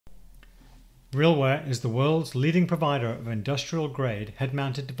RealWear is the world's leading provider of industrial-grade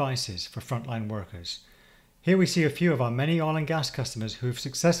head-mounted devices for frontline workers. Here we see a few of our many oil and gas customers who have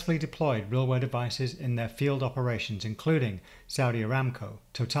successfully deployed RealWear devices in their field operations, including Saudi Aramco,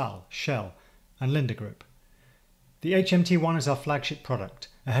 Total, Shell, and Linde Group. The HMT-1 is our flagship product,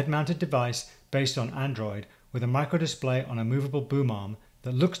 a head-mounted device based on Android with a microdisplay on a movable boom arm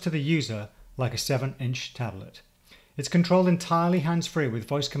that looks to the user like a 7-inch tablet. It's controlled entirely hands-free with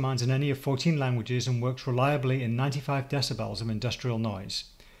voice commands in any of 14 languages and works reliably in 95 decibels of industrial noise.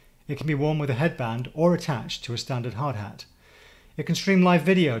 It can be worn with a headband or attached to a standard hard hat. It can stream live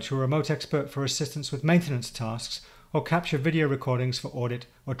video to a remote expert for assistance with maintenance tasks or capture video recordings for audit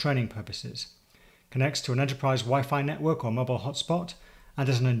or training purposes. Connects to an enterprise Wi-Fi network or mobile hotspot, and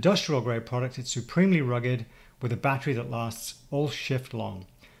as an industrial-grade product, it's supremely rugged with a battery that lasts all shift long.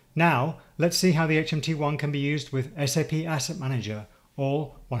 Now, let's see how the HMT-1 can be used with SAP Asset Manager,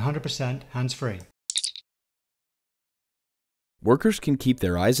 all 100% hands-free. Workers can keep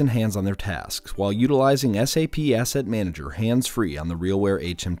their eyes and hands on their tasks while utilizing SAP Asset Manager hands-free on the RealWear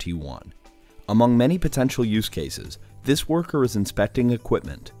HMT-1. Among many potential use cases, this worker is inspecting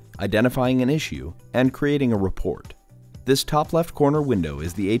equipment, identifying an issue, and creating a report. This top left corner window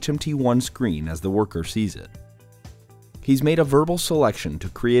is the HMT-1 screen as the worker sees it. He's made a verbal selection to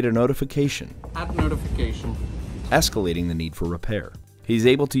create a notification, add notification, escalating the need for repair. He's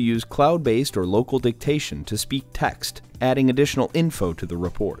able to use cloud-based or local dictation to speak text, adding additional info to the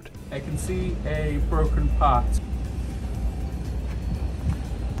report. I can see a broken part.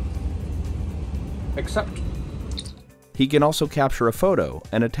 Accept. He can also capture a photo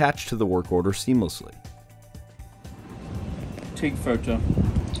and attach to the work order seamlessly. Take photo.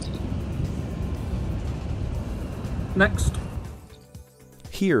 Next.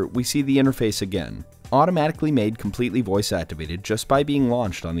 Here we see the interface again, automatically made completely voice activated just by being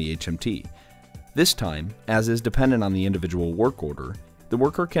launched on the HMT. This time, as is dependent on the individual work order, the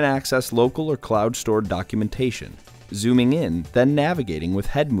worker can access local or cloud stored documentation, zooming in, then navigating with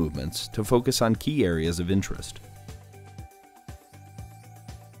head movements to focus on key areas of interest.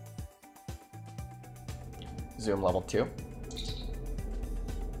 Zoom level 2.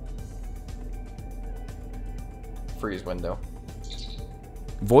 Freeze window.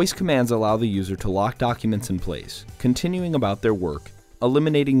 Voice commands allow the user to lock documents in place, continuing about their work,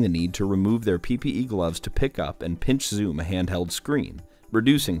 eliminating the need to remove their PPE gloves to pick up and pinch zoom a handheld screen,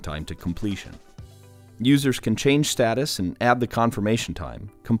 reducing time to completion. Users can change status and add the confirmation time,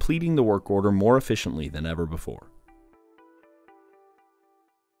 completing the work order more efficiently than ever before.